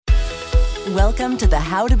Welcome to the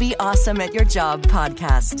How to Be Awesome at Your Job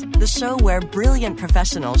podcast, the show where brilliant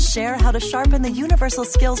professionals share how to sharpen the universal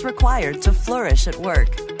skills required to flourish at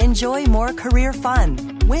work. Enjoy more career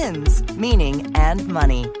fun, wins, meaning, and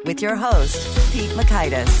money with your host, Pete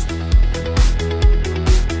Mockaitis.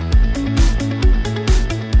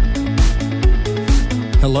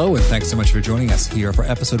 Hello, and thanks so much for joining us here for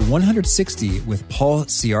episode 160 with Paul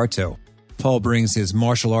Ciarto. Paul brings his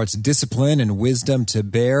martial arts discipline and wisdom to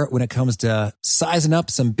bear when it comes to sizing up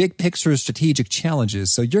some big picture strategic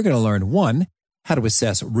challenges. So you're going to learn 1, how to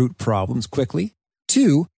assess root problems quickly.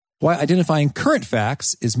 2, why identifying current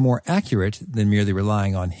facts is more accurate than merely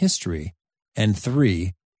relying on history. And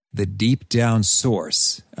 3, the deep down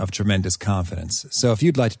source of tremendous confidence. So if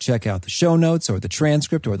you'd like to check out the show notes or the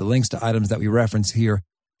transcript or the links to items that we reference here,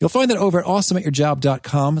 you'll find that over at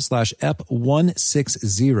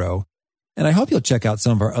awesomeatyourjob.com/ep160. And I hope you'll check out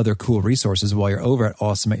some of our other cool resources while you're over at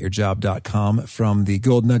awesomeatyourjob.com, from the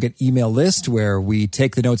Gold Nugget email list where we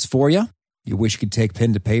take the notes for you. You wish you could take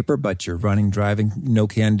pen to paper, but you're running, driving, no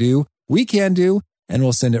can do. We can do, and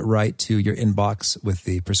we'll send it right to your inbox with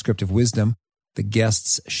the prescriptive wisdom the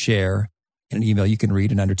guests share in an email you can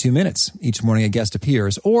read in under 2 minutes. Each morning a guest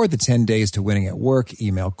appears, or the 10 Days to Winning at Work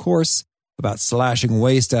email course about slashing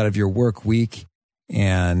waste out of your work week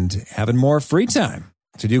and having more free time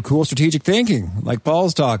to do cool strategic thinking like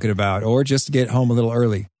Paul's talking about, or just to get home a little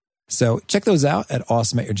early. So check those out at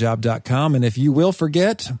awesomeatyourjob.com. And if you will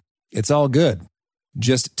forget, it's all good.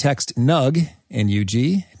 Just text NUG,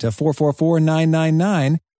 N-U-G, to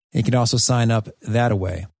 444999. You can also sign up that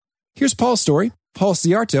way. Here's Paul's story. Paul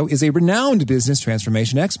Ciarto is a renowned business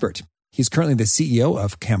transformation expert. He's currently the CEO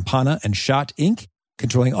of Campana and Shot, Inc.,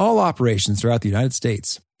 controlling all operations throughout the United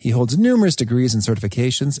States. He holds numerous degrees and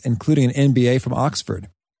certifications, including an MBA from Oxford.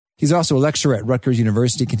 He's also a lecturer at Rutgers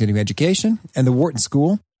University Continuing Education and the Wharton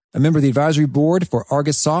School, a member of the advisory board for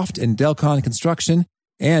Argus Soft and Delcon Construction,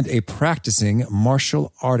 and a practicing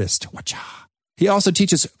martial artist. Wacha. He also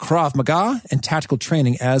teaches Krav Maga and tactical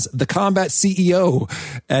training as the combat CEO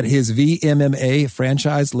at his VMMA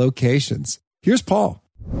franchise locations. Here's Paul.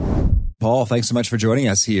 Paul, thanks so much for joining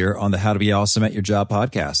us here on the How to Be Awesome at Your Job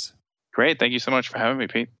podcast. Great. Thank you so much for having me,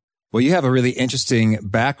 Pete. Well, you have a really interesting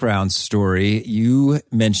background story. You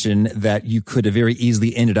mentioned that you could have very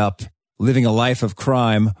easily ended up living a life of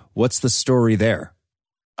crime. What's the story there?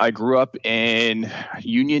 I grew up in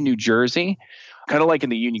Union, New Jersey, kind of like in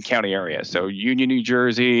the Union County area. So Union, New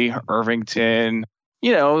Jersey, Irvington,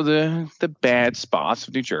 the bad spots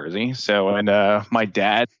of New Jersey. So, and my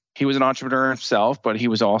dad, he was an entrepreneur himself, but he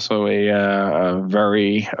was also a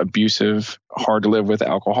very abusive, hard to live with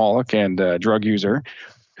alcoholic and drug user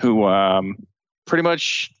who pretty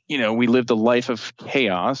much, we lived a life of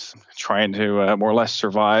chaos, trying to more or less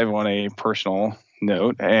survive on a personal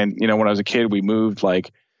note. And, when I was a kid, we moved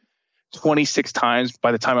like 26 times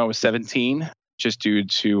by the time I was 17, just due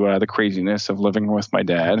to the craziness of living with my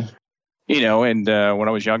dad. And when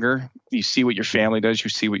I was younger, you see what your family does, you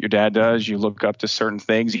see what your dad does, you look up to certain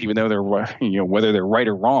things, even though they're, whether they're right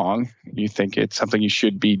or wrong, you think it's something you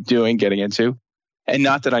should be doing, getting into. And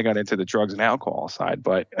not that I got into the drugs and alcohol side,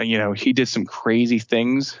 but, he did some crazy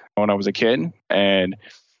things when I was a kid, and,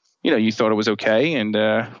 you thought it was okay. And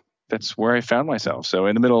that's where I found myself. So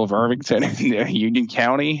in the middle of Irvington, Union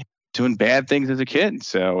County, doing bad things as a kid.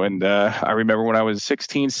 So, and I remember when I was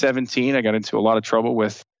 16, 17, I got into a lot of trouble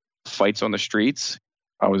with fights on the streets.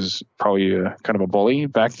 I was probably kind of a bully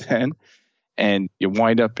back then. And you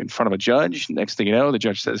wind up in front of a judge. Next thing you know, the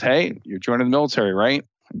judge says, "Hey, you're joining the military, right?"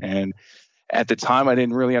 And at the time, I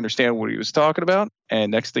didn't really understand what he was talking about.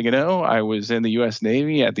 And next thing you know, I was in the U.S.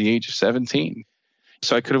 Navy at the age of 17.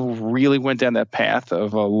 So I could have really went down that path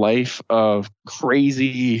of a life of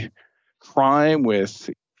crazy crime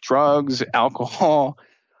with drugs, alcohol,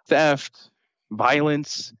 theft,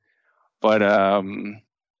 violence. But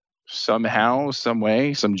somehow, some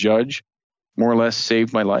way, some judge more or less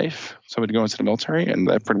saved my life. So I had to go into the military, and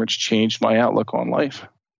that pretty much changed my outlook on life.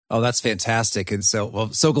 Oh, that's fantastic. And so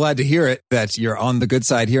glad to hear it that you're on the good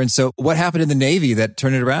side here. And so what happened in the Navy that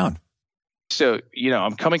turned it around? So,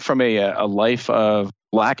 I'm coming from a life of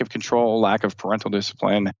lack of control, lack of parental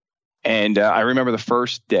discipline. And I remember the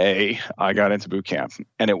first day I got into boot camp,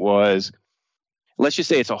 and it was, let's just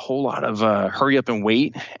say it's a whole lot of hurry up and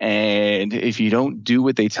wait. And if you don't do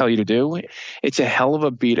what they tell you to do, it's a hell of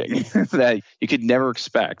a beating that you could never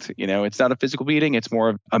expect. It's not a physical beating. It's more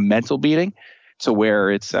of a mental beating, to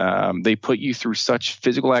where it's they put you through such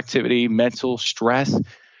physical activity, mental stress,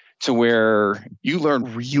 to where you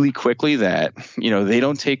learn really quickly that, they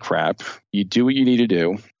don't take crap. You do what you need to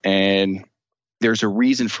do. And there's a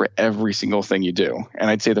reason for every single thing you do. And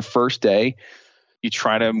I'd say the first day, you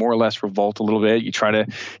try to more or less revolt a little bit. You try to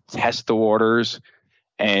test the waters,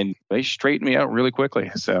 and they straightened me out really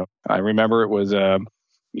quickly. So I remember it was, I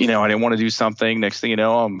didn't want to do something. Next thing you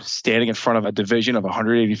know, I'm standing in front of a division of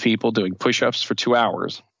 180 people doing push-ups for 2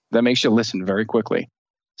 hours. That makes you listen very quickly.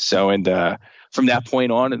 So, and from that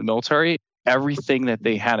point on in the military, everything that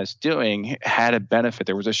they had us doing had a benefit.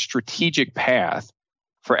 There was a strategic path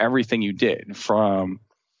for everything you did, from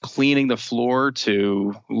cleaning the floor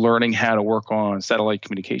to learning how to work on satellite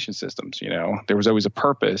communication systems. There was always a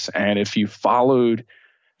purpose. And if you followed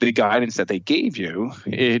the guidance that they gave you,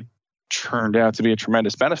 it turned out to be a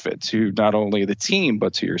tremendous benefit to not only the team,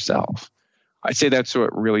 but to yourself. I'd say that's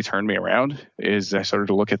what really turned me around, is I started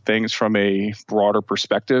to look at things from a broader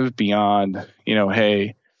perspective beyond,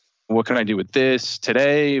 hey, what can I do with this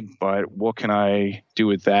today, but what can I do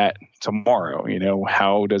with that tomorrow?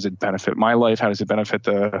 How does it benefit my life? How does it benefit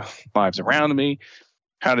the lives around me?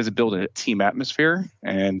 How does it build a team atmosphere?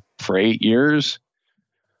 And for 8 years,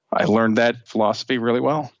 I learned that philosophy really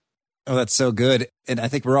well. Oh, that's so good. And I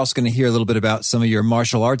think we're also going to hear a little bit about some of your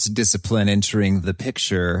martial arts discipline entering the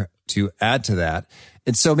picture to add to that.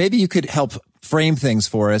 And so maybe you could help frame things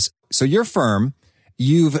for us. So your firm,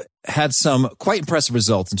 you've had some quite impressive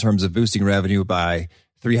results in terms of boosting revenue by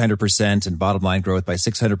 300% and bottom line growth by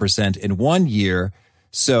 600% in 1 year.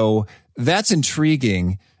 So that's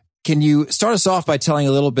intriguing. Can you start us off by telling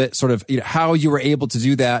a little bit sort of how you were able to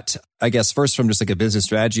do that, I guess, first from just like a business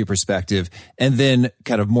strategy perspective, and then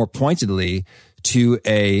kind of more pointedly to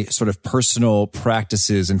a sort of personal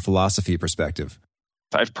practices and philosophy perspective?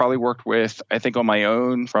 I've probably worked with, I think on my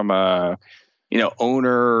own from a,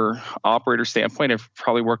 owner operator standpoint, I've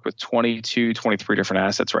probably worked with 22, 23 different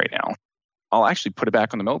assets right now. I'll actually put it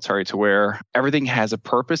back on the military to where everything has a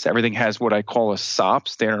purpose. Everything has what I call a SOP,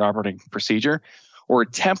 standard operating procedure, or a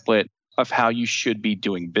template of how you should be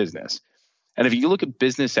doing business. And if you look at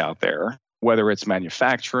business out there, whether it's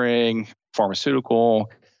manufacturing, pharmaceutical,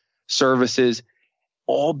 services,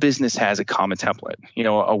 all business has a common template,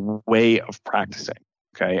 a way of practicing.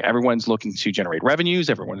 Okay. Everyone's looking to generate revenues.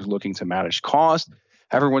 Everyone's looking to manage costs.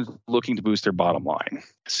 Everyone's looking to boost their bottom line.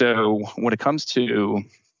 So when it comes to,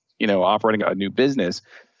 operating a new business,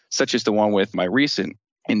 such as the one with my recent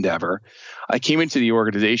endeavor, I came into the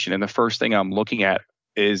organization and the first thing I'm looking at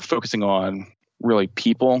is focusing on really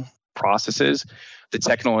people, processes, the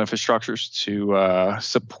technical infrastructures to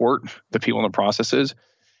support the people and the processes,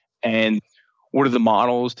 and what are the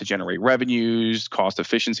models to generate revenues, cost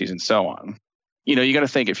efficiencies, and so on. You got to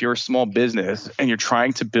think, if you're a small business and you're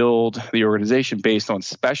trying to build the organization based on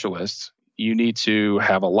specialists, you need to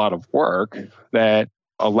have a lot of work that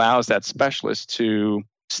allows that specialist to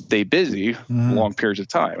stay busy long periods of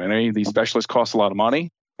time. And these specialists cost a lot of money.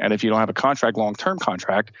 And if you don't have a contract, long-term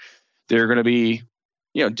contract, they're going to be,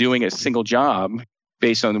 doing a single job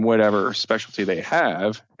based on whatever specialty they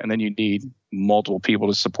have. And then you need multiple people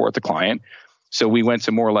to support the client. So we went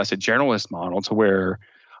to more or less a generalist model to where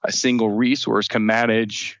a single resource can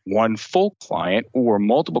manage one full client or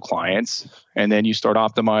multiple clients. And then you start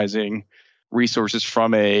optimizing resources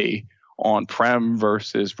from a on-prem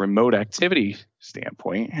versus remote activity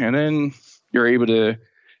standpoint. And then you're able to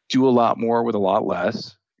do a lot more with a lot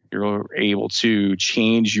less. You're able to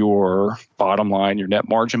change your bottom line, your net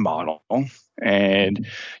margin model, and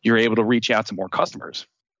you're able to reach out to more customers.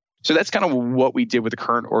 So that's kind of what we did with the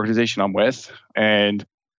current organization I'm with. And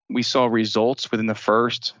we saw results within the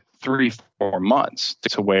first 3-4 months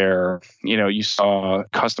to where, you saw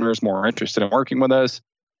customers more interested in working with us.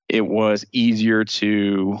 It was easier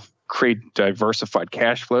to create diversified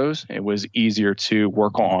cash flows. It was easier to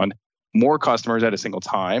work on more customers at a single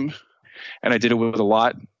time. And I did it with a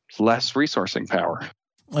lot less resourcing power.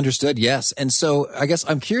 Understood. Yes. And so I guess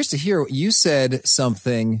I'm curious to hear, you said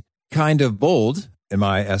something kind of bold in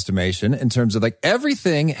my estimation, in terms of like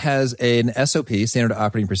everything has an SOP, standard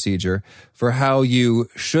operating procedure, for how you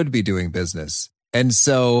should be doing business. And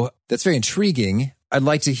so that's very intriguing. I'd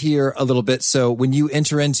like to hear a little bit. So when you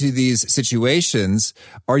enter into these situations,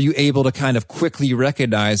 are you able to kind of quickly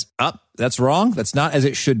recognize, that's wrong, that's not as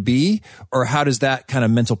it should be? Or how does that kind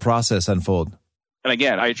of mental process unfold? And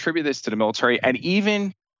again, I attribute this to the military and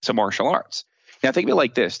even to martial arts. Now think of it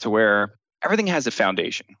like this, to where everything has a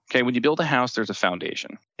foundation. Okay, when you build a house, there's a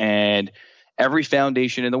foundation. And every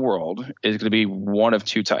foundation in the world is going to be one of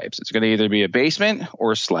two types. It's going to either be a basement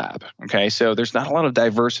or a slab. Okay, so there's not a lot of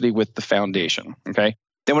diversity with the foundation. Okay,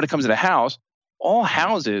 then when it comes to the house, all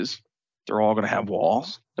houses, they're all going to have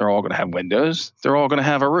walls. They're all going to have windows. They're all going to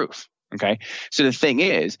have a roof. Okay, so the thing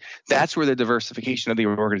is, that's where the diversification of the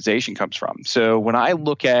organization comes from. So when I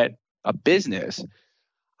look at a business,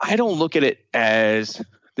 I don't look at it as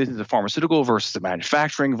this is a pharmaceutical versus a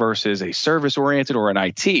manufacturing versus a service oriented or an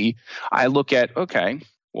IT. I look at, okay,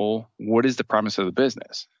 well, what is the premise of the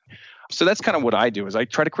business? So that's kind of what I do is I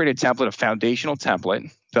try to create a template, a foundational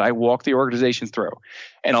template that I walk the organization through.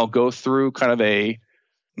 And I'll go through kind of a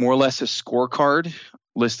more or less a scorecard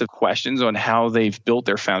list of questions on how they've built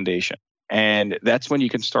their foundation. And that's when you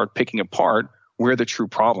can start picking apart where the true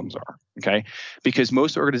problems are. Okay. Because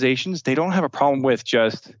most organizations, they don't have a problem with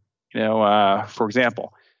just, for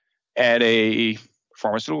example, at a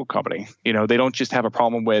pharmaceutical company, they don't just have a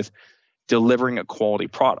problem with delivering a quality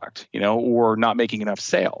product, or not making enough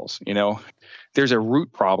sales. There's a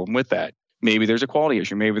root problem with that. Maybe there's a quality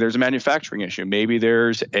issue. Maybe there's a manufacturing issue. Maybe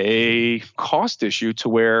there's a cost issue to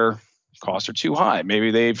where costs are too high.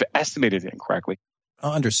 Maybe they've estimated it incorrectly.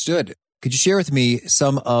 Understood. Could you share with me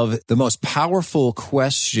some of the most powerful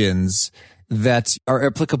questions that are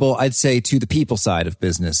applicable, I'd say, to the people side of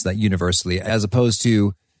business, that universally, as opposed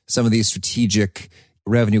to some of these strategic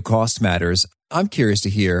revenue cost matters? I'm curious to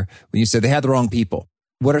hear when you say they had the wrong people.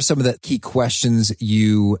 What are some of the key questions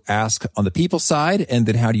you ask on the people side? And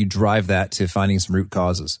then how do you drive that to finding some root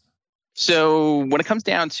causes? So when it comes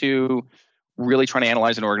down to really trying to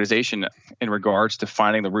analyze an organization in regards to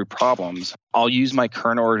finding the root problems, I'll use my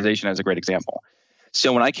current organization as a great example.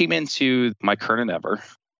 So when I came into my current endeavor,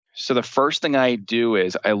 so the first thing I do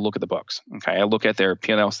is I look at the books. Okay, I look at their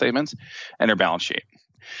P&L statements and their balance sheet.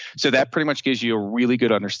 So that pretty much gives you a really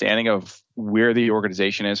good understanding of where the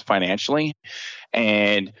organization is financially.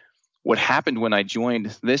 And what happened when I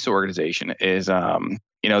joined this organization is,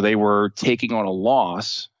 they were taking on a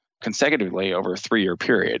loss consecutively over a 3-year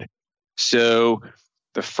period. So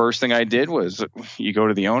the first thing I did was you go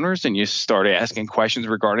to the owners and you start asking questions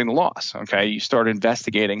regarding the loss. Okay, you start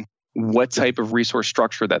investigating what type of resource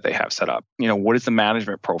structure that they have set up. What is the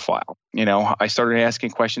management profile? I started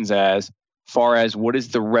asking questions as far as what is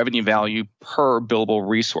the revenue value per billable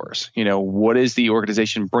resource? What is the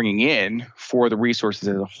organization bringing in for the resources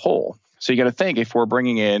as a whole? So you got to think, if we're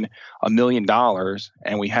bringing in $1 million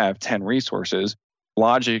and we have 10 resources,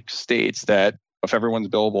 logic states that if everyone's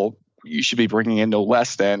billable, you should be bringing in no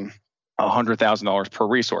less than $100,000 per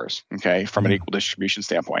resource, okay, from an equal distribution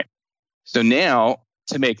standpoint. So now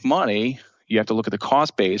to make money, you have to look at the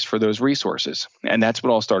cost base for those resources. And that's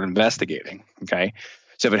what I'll start investigating, okay?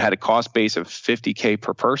 So if it had a cost base of $50K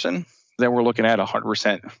per person, then we're looking at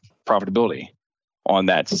 100% profitability on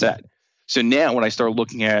that set. So now when I start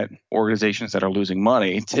looking at organizations that are losing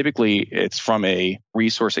money, typically it's from a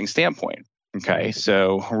resourcing standpoint. Okay,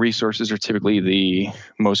 so resources are typically the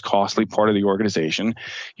most costly part of the organization.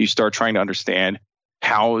 You start trying to understand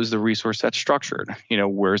how is the resource set structured?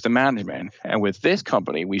 Where's the management? And with this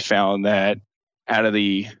company, we found that out of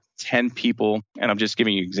the 10 people, and I'm just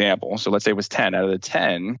giving you an example. So let's say it was 10. Out of the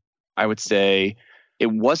 10, I would say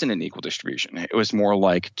it wasn't an equal distribution. It was more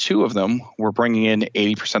like 2 of them were bringing in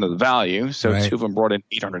 80% of the value. So right. 2 of them brought in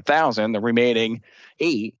 $800,000. The remaining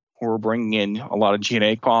 8 were bringing in a lot of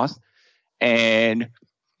G&A costs. And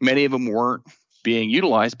many of them weren't being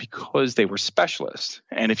utilized because they were specialists.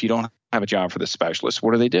 And if you don't have a job for the specialist,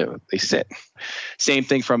 what do? They sit. Same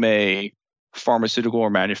thing from a pharmaceutical or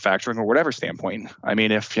manufacturing or whatever standpoint. I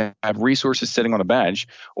mean, if you have resources sitting on a bench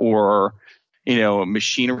or,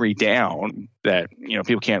 machinery down that,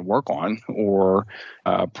 people can't work on, or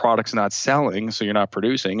products not selling, so you're not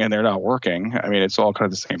producing and they're not working. I mean, it's all kind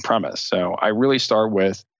of the same premise. So I really start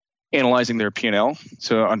with analyzing their P&L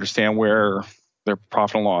to understand where their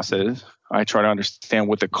profit and loss is. I try to understand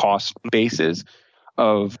what the cost base is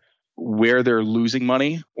of where they're losing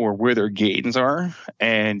money or where their gains are.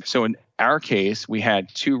 And so in our case, we had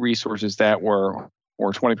 2 resources that were,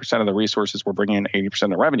 or 20% of the resources were bringing in 80% of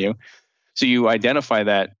the revenue. So you identify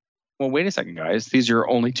that, well, wait a second, guys, these are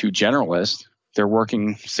only 2 generalists. They're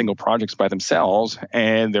working single projects by themselves,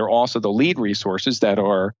 and they're also the lead resources that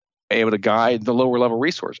are able to guide the lower level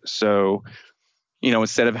resources. So,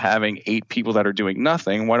 instead of having 8 people that are doing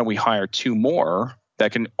nothing, why don't we hire 2 more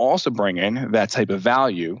that can also bring in that type of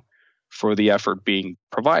value for the effort being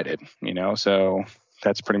provided? So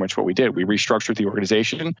that's pretty much what we did. We restructured the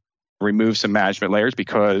organization, removed some management layers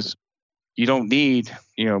because you don't need,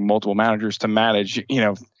 multiple managers to manage,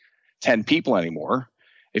 10 people anymore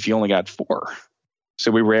if you only got 4.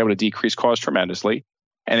 So we were able to decrease costs tremendously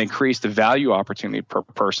and increase the value opportunity per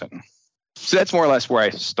person. So that's more or less where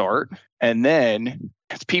I start. And then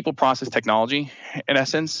it's people, process, technology, in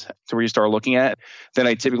essence, to where you start looking at. Then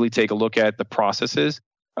I typically take a look at the processes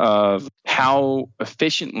of how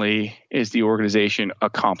efficiently is the organization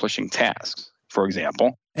accomplishing tasks, for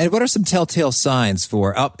example. And what are some telltale signs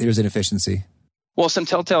for, there's inefficiency? Well, some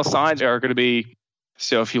telltale signs are going to be,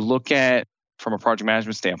 so if you look at from a project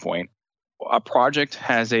management standpoint, a project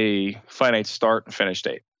has a finite start and finish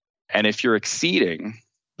date. And if you're exceeding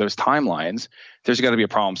those timelines, there's got to be a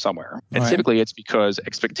problem somewhere. And typically it's because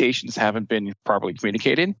expectations haven't been properly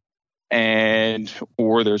communicated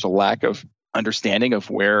or there's a lack of understanding of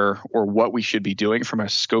where or what we should be doing from a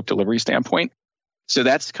scope delivery standpoint. So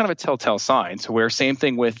that's kind of a telltale sign. So where same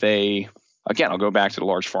thing with again, I'll go back to the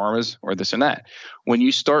large pharmas or this and that. When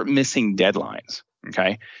you start missing deadlines,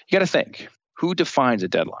 okay, you got to think, who defines a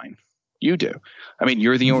deadline? You do. I mean,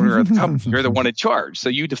 you're the owner of the company. You're the one in charge. So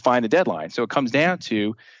you define the deadline. So it comes down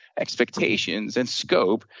to expectations and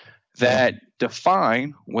scope that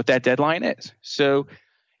define what that deadline is. So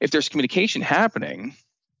if there's communication happening,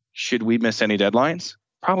 should we miss any deadlines?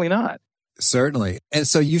 Probably not. Certainly. And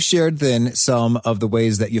so you've shared then some of the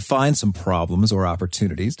ways that you find some problems or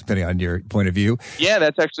opportunities, depending on your point of view. Yeah,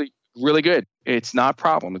 that's actually really good. It's not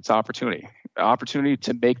problem, it's opportunity. Opportunity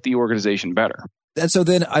to make the organization better. And so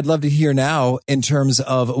then I'd love to hear now in terms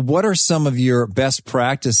of what are some of your best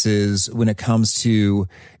practices when it comes to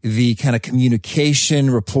the kind of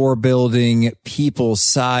communication, rapport building, people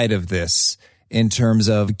side of this in terms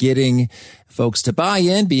of getting folks to buy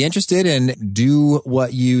in, be interested, and do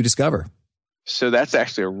what you discover? So that's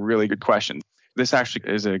actually a really good question. This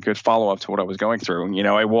actually is a good follow-up to what I was going through.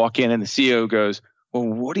 I walk in and the CEO goes, well,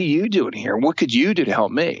 what are you doing here? What could you do to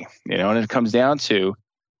help me? And it comes down to,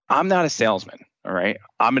 I'm not a salesman. All right.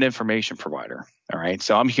 I'm an information provider. All right.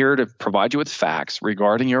 So I'm here to provide you with facts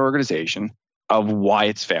regarding your organization of why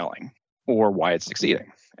it's failing or why it's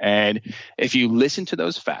succeeding. And if you listen to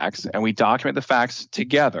those facts and we document the facts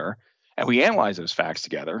together and we analyze those facts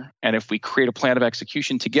together, and if we create a plan of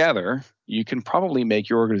execution together, you can probably make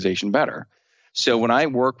your organization better. So when I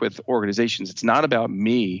work with organizations, it's not about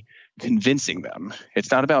me convincing them. It's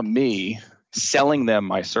not about me selling them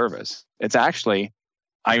my service. It's actually,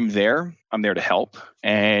 I'm there to help.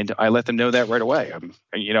 And I let them know that right away.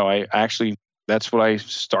 That's what I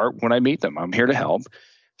start when I meet them. I'm here to help.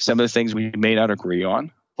 Some of the things we may not agree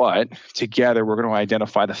on, but together we're going to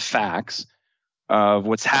identify the facts of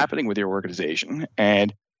what's happening with your organization.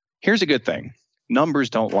 And here's a good thing. Numbers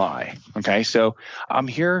don't lie. Okay. So I'm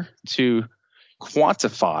here to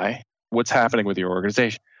quantify what's happening with your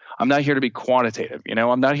organization. I'm not here to be quantitative.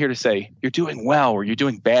 I'm not here to say you're doing well or you're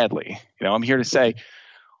doing badly. I'm here to say,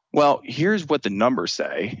 well, here's what the numbers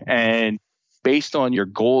say. And based on your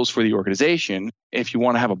goals for the organization, if you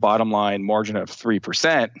want to have a bottom line margin of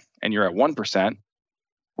 3% and you're at 1%,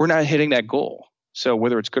 we're not hitting that goal. So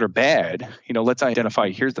whether it's good or bad, let's identify,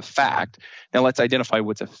 here's the fact. Now let's identify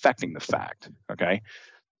what's affecting the fact. Okay.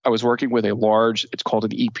 I was working with a large, it's called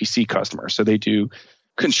an EPC customer. So they do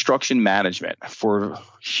construction management for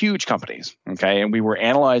huge companies. Okay. And we were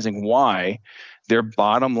analyzing why their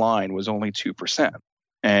bottom line was only 2%.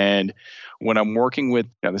 And when I'm working with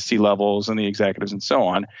the C-levels and the executives and so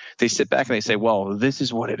on, they sit back and they say, well, this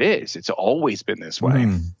is what it is. It's always been this way.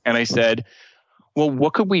 And I said, well,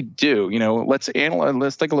 what could we do? Let's analyze,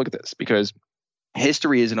 let's take a look at this, because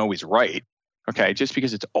history isn't always right. Okay. Just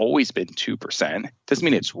because it's always been 2% doesn't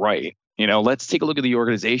mean it's right. Let's take a look at the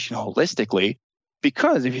organization holistically,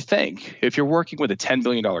 because if you're working with a $10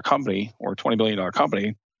 billion company or a $20 billion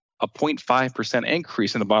company, a 0.5%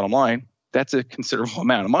 increase in the bottom line, that's a considerable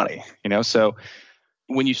amount of money, So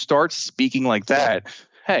when you start speaking like that,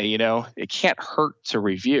 hey, it can't hurt to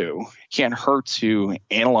review. It can't hurt to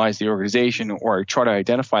analyze the organization or try to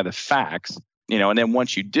identify the facts, and then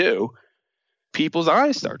once you do, people's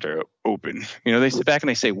eyes start to open. They sit back and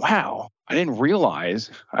they say, wow, I didn't realize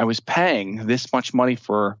I was paying this much money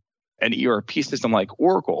for an ERP system like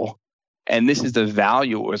Oracle. And this is the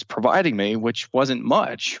value it was providing me, which wasn't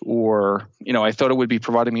much, or, I thought it would be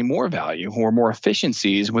providing me more value or more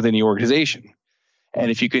efficiencies within the organization.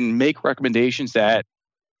 And if you can make recommendations that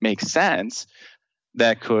make sense,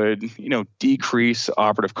 that could, decrease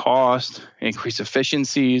operative cost, increase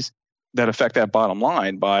efficiencies that affect that bottom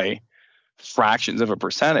line by fractions of a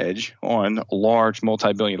percentage on large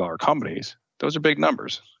multi-billion-dollar companies, those are big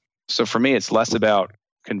numbers. So for me, it's less about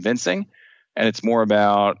convincing, and it's more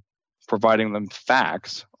about providing them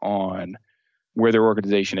facts on where their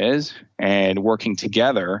organization is and working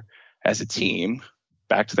together as a team,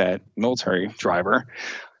 back to that military driver,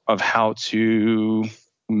 of how to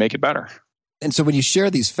make it better. And so when you share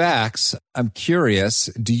these facts, I'm curious,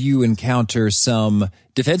 do you encounter some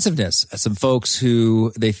defensiveness, some folks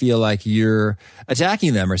who they feel like you're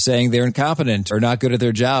attacking them or saying they're incompetent or not good at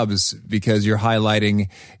their jobs because you're highlighting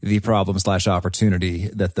the problem/opportunity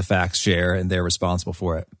that the facts share and they're responsible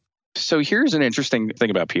for it? So here's an interesting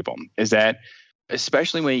thing about people is that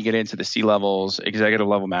especially when you get into the C-levels, executive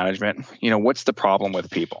level management, what's the problem with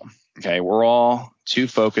people? Okay, we're all too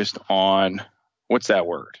focused on, what's that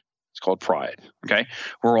word? It's called pride. Okay,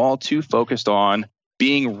 we're all too focused on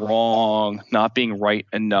being wrong, not being right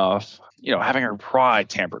enough, having our pride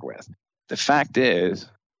tampered with. The fact is,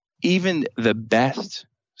 even the best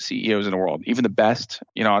CEOs in the world, even the best,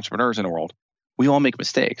 entrepreneurs in the world, we all make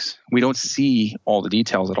mistakes. We don't see all the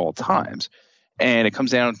details at all times. And it comes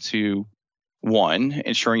down to, one,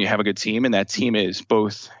 ensuring you have a good team, and that team is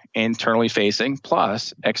both internally facing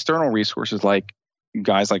plus external resources like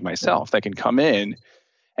guys like myself that can come in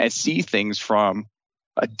and see things from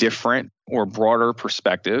a different or broader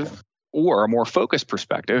perspective or a more focused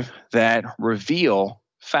perspective that reveal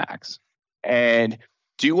facts. And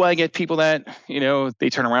do I get people that, they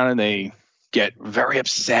turn around and they get very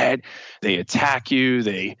upset, they attack you,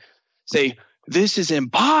 they say, this is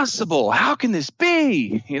impossible. How can this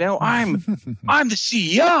be? I'm the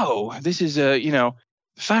CEO. This is the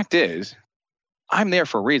fact is, I'm there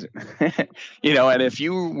for a reason. And if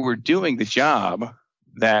you were doing the job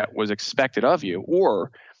that was expected of you,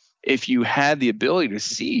 or if you had the ability to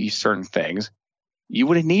see certain things, you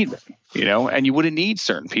wouldn't need them, and you wouldn't need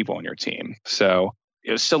certain people on your team. So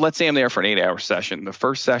let's say I'm there for an 8-hour session. The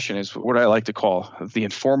first session is what I like to call the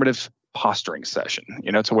informative posturing session,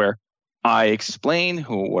 to where I explain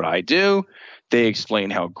what I do. They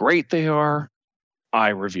explain how great they are. I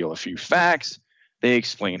reveal a few facts. They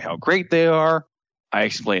explain how great they are. I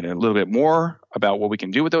explain a little bit more about what we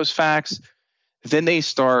can do with those facts. Then they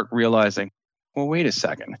start realizing, well, wait a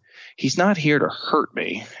second. He's not here to hurt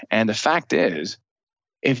me. And the fact is,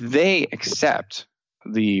 if they accept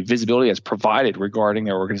the visibility that's provided regarding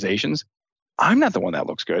their organizations, I'm not the one that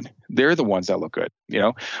looks good. They're the ones that look good.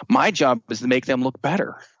 My job is to make them look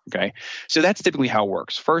better. Okay. So that's typically how it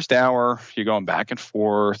works. First hour, you're going back and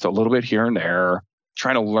forth a little bit here and there,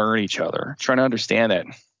 trying to learn each other, trying to understand that,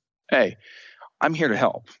 hey, I'm here to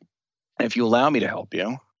help. And if you allow me to help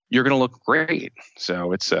you, you're going to look great.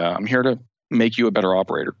 So I'm here to make you a better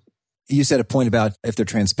operator. You said a point about if they're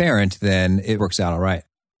transparent, then it works out all right.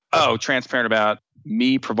 Oh, transparent about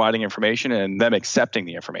me providing information and them accepting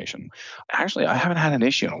the information. Actually, I haven't had an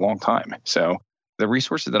issue in a long time. So the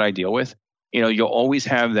resources that I deal with, you'll always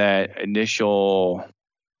have that initial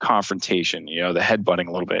confrontation, the headbutting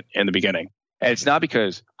a little bit in the beginning. And it's not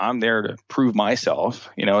because I'm there to prove myself.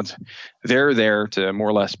 They're there to more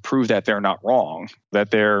or less prove that they're not wrong,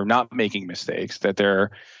 that they're not making mistakes, that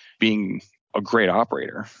they're being a great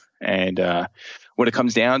operator. And when it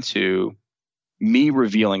comes down to me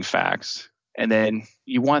revealing facts, and then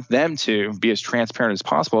you want them to be as transparent as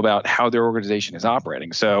possible about how their organization is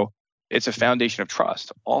operating. So it's a foundation of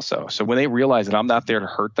trust also. So when they realize that I'm not there to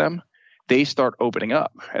hurt them, they start opening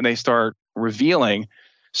up and they start revealing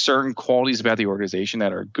certain qualities about the organization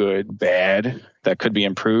that are good, bad, that could be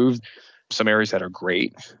improved, some areas that are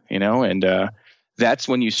great, and that's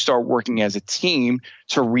when you start working as a team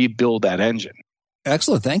to rebuild that engine.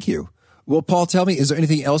 Excellent. Thank you. Well, Paul, tell me, is there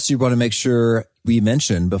anything else you want to make sure we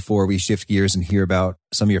mention before we shift gears and hear about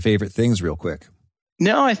some of your favorite things real quick?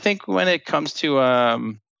 No, I think when it comes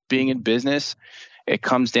to being in business, it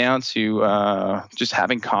comes down to just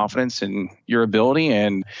having confidence in your ability.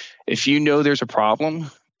 And if you know there's a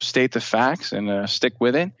problem, state the facts and stick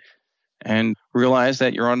with it and realize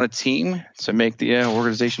that you're on a team to make the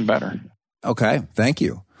organization better. Okay. Thank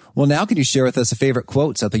you. Well, now can you share with us a favorite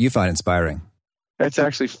quote, something you find inspiring? That's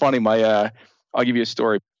actually funny. I'll give you a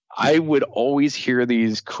story. I would always hear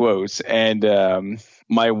these quotes, and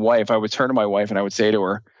my wife, I would turn to my wife and I would say to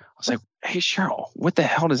her, I was like, hey, Cheryl, what the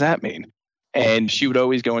hell does that mean? And she would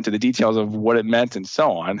always go into the details of what it meant and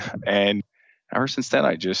so on. And ever since then,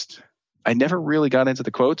 I never really got into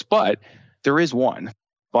the quotes, but there is one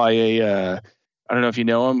by I don't know if you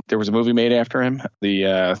know him. There was a movie made after him,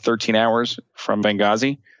 the 13 Hours from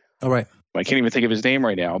Benghazi. All right. I can't even think of his name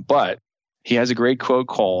right now, but he has a great quote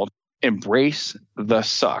called "Embrace the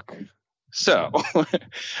suck." So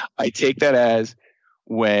I take that as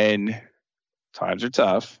when times are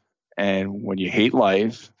tough and when you hate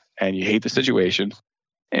life and you hate the situation,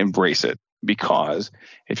 embrace it. Because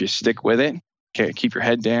if you stick with it, keep your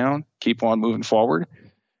head down, keep on moving forward,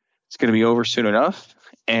 it's going to be over soon enough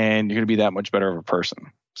and you're going to be that much better of a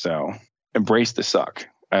person. So embrace the suck.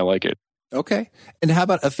 I like it. Okay. And how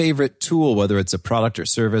about a favorite tool, whether it's a product or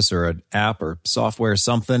service or an app or software,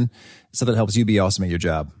 something that helps you be awesome at your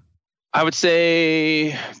job? I would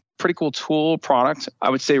say pretty cool tool, product. I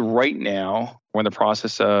would say right now we're in the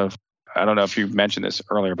process of, I don't know if you mentioned this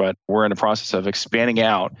earlier, but we're in the process of expanding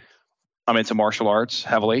out. I'm into martial arts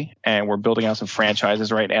heavily, and we're building out some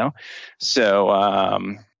franchises right now.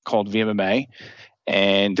 So called VMMA.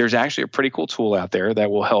 And there's actually a pretty cool tool out there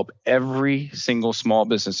that will help every single small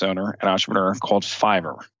business owner and entrepreneur called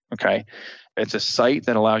Fiverr. Okay. It's a site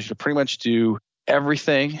that allows you to pretty much do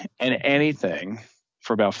everything and anything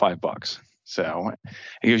for about $5. So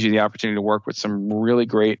it gives you the opportunity to work with some really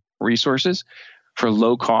great resources for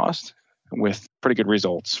low cost with pretty good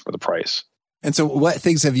results for the price. And so what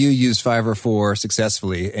things have you used Fiverr for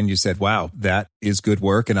successfully? And you said, wow, that is good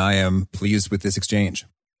work and I am pleased with this exchange.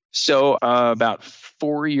 So about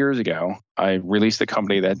 4 years ago, I released a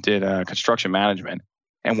company that did construction management.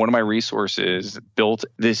 And one of my resources built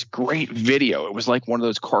this great video. It was like one of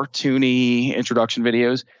those cartoony introduction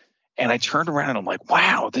videos. And I turned around and I'm like,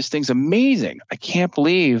 wow, this thing's amazing. I can't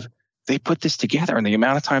believe they put this together in the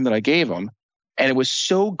amount of time that I gave them. And it was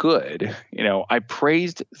so good. You know, I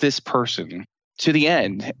praised this person to the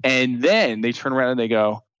end. And then they turn around and they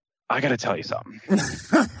go, I got to tell you something.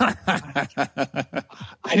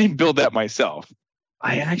 I didn't build that myself.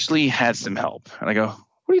 I actually had some help. And I go, what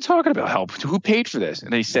are you talking about help? Who paid for this?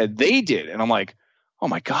 And they said they did. And I'm like, oh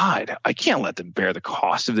my God, I can't let them bear the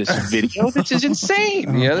cost of this video. This is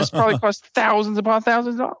insane. You know, this probably cost thousands upon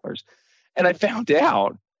thousands of dollars. And I found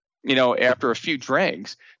out, you know, after a few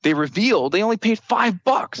drinks, they revealed they only paid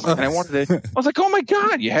 $5. And I was like, oh my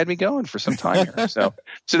God, you had me going for some time here. So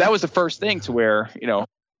that was the first thing to where, you know,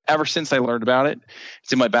 ever since I learned about it,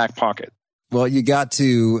 it's in my back pocket. Well, you got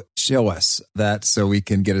to show us that so we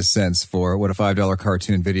can get a sense for what a $5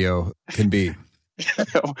 cartoon video can be.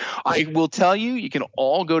 I will tell you, you can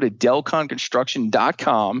all go to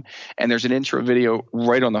delconconstruction.com and there's an intro video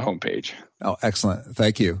right on the homepage. Oh, excellent.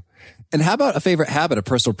 Thank you. And how about a favorite habit, a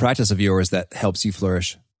personal practice of yours that helps you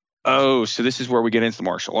flourish? Oh, so this is where we get into the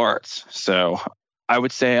martial arts. So I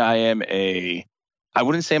would say I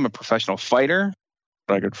wouldn't say I'm a professional fighter,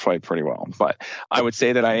 but I could fight pretty well. But I would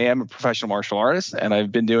say that I am a professional martial artist and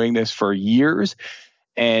I've been doing this for years.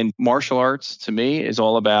 And martial arts to me is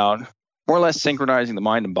all about more or less synchronizing the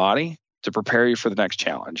mind and body to prepare you for the next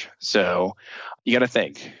challenge. So you got to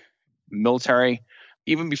think military.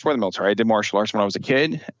 Even before the military, I did martial arts when I was a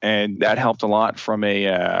kid, and that helped a lot from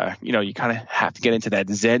a, you kind of have to get into that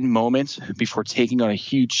Zen moment before taking on a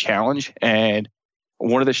huge challenge. And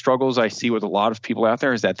one of the struggles I see with a lot of people out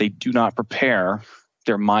there is that they do not prepare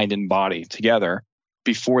their mind and body together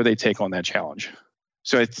before they take on that challenge.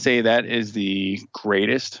 So I'd say that is the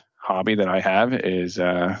greatest hobby that I have is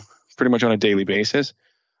pretty much on a daily basis.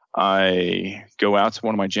 I go out to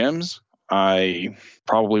one of my gyms. I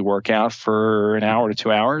probably work out for an hour to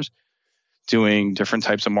 2 hours doing different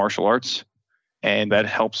types of martial arts. And that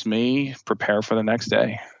helps me prepare for the next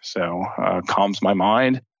day. So calms my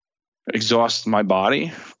mind, exhausts my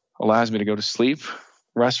body, allows me to go to sleep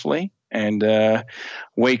restfully and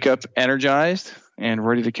wake up energized and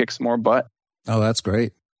ready to kick some more butt. Oh, that's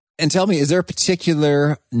great. And tell me, is there a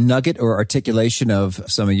particular nugget or articulation of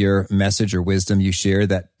some of your message or wisdom you share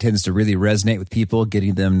that tends to really resonate with people,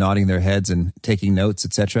 getting them nodding their heads and taking notes,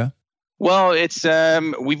 etc.? Well, it's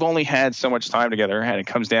we've only had so much time together, and it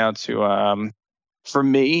comes down to for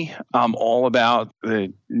me, I'm all about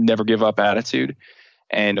the never give up attitude.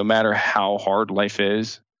 And no matter how hard life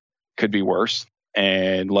is, could be worse.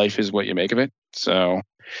 And life is what you make of it. So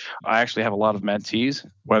I actually have a lot of mentees,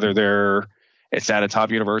 whether it's at a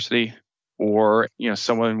top university or,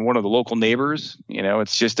 one of the local neighbors.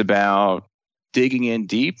 It's just about digging in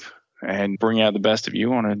deep and bringing out the best of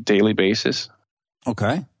you on a daily basis.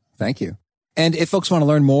 Okay. Thank you. And if folks want to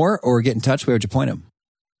learn more or get in touch, where would you point them?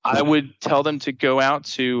 I would tell them to go out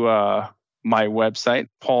to my website,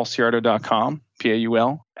 paulsciarto.com,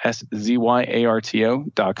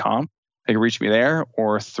 PaulSciarto.com. They can reach me there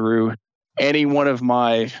or through any one of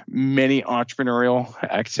my many entrepreneurial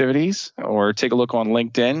activities, or take a look on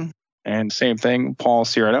LinkedIn, and same thing, Paul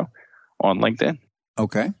Sciarto on LinkedIn.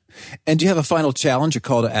 Okay. And do you have a final challenge, a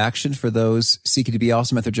call to action for those seeking to be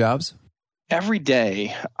awesome at their jobs? Every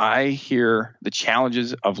day I hear the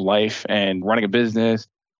challenges of life and running a business,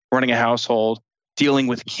 running a household, dealing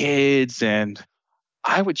with kids. And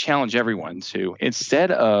I would challenge everyone to,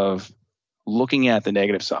 instead of looking at the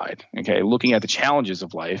negative side, looking at the challenges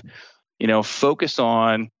of life, focus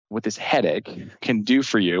on what this headache can do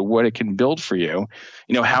for you, what it can build for you,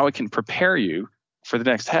 how it can prepare you for the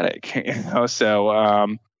next headache.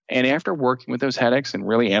 And after working with those headaches and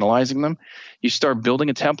really analyzing them, you start building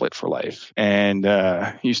a template for life. And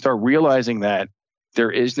you start realizing that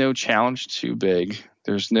there is no challenge too big.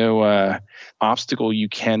 There's no obstacle you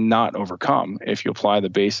cannot overcome if you apply the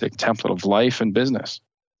basic template of life and business.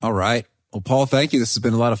 All right. Well, Paul, thank you. This has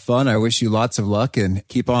been a lot of fun. I wish you lots of luck and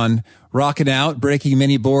keep on rocking out, breaking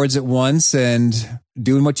many boards at once and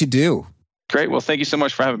doing what you do. Great. Well, thank you so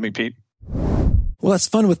much for having me, Pete. Well, that's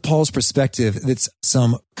fun with Paul's perspective. It's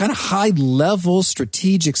some kind of high-level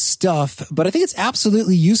strategic stuff, but I think it's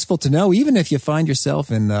absolutely useful to know, even if you find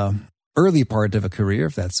yourself in the early part of a career,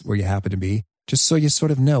 if that's where you happen to be, just so you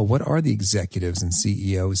sort of know what are the executives and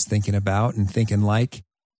CEOs thinking about and thinking like,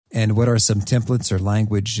 and what are some templates or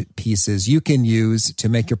language pieces you can use to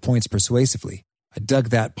make your points persuasively. I dug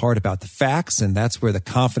that part about the facts, and that's where the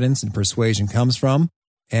confidence and persuasion comes from.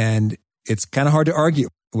 And it's kind of hard to argue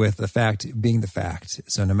with the fact being the fact.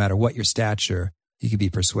 So no matter what your stature, you can be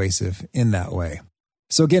persuasive in that way.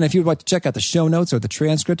 So again, if you would like to check out the show notes or the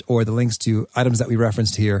transcript or the links to items that we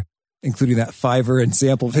referenced here, including that Fiverr and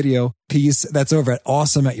sample video piece, that's over at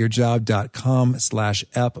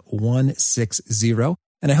awesomeatyourjob.com/ep160.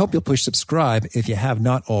 And I hope you'll push subscribe if you have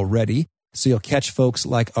not already, so you'll catch folks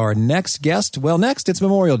like our next guest. Well, next, it's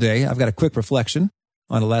Memorial Day. I've got a quick reflection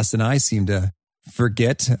on a lesson I seem to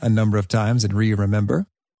forget a number of times and remember.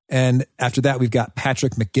 And after that, we've got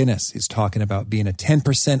Patrick McGinnis, who's talking about being a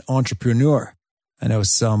 10% entrepreneur. I know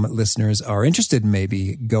some listeners are interested in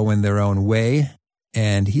maybe going their own way,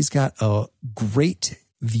 and he's got a great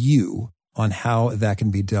view on how that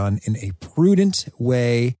can be done in a prudent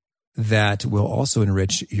way that will also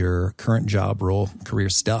enrich your current job role, career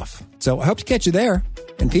stuff. So I hope to catch you there,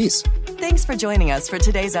 and peace. Thanks for joining us for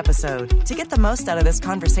today's episode. To get the most out of this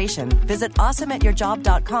conversation, visit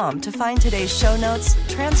awesomeatyourjob.com to find today's show notes,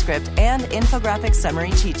 transcript, and infographic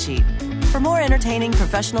summary cheat sheet. For more entertaining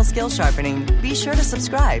professional skill sharpening, be sure to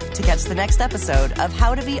subscribe to catch the next episode of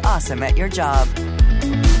How to Be Awesome at Your Job.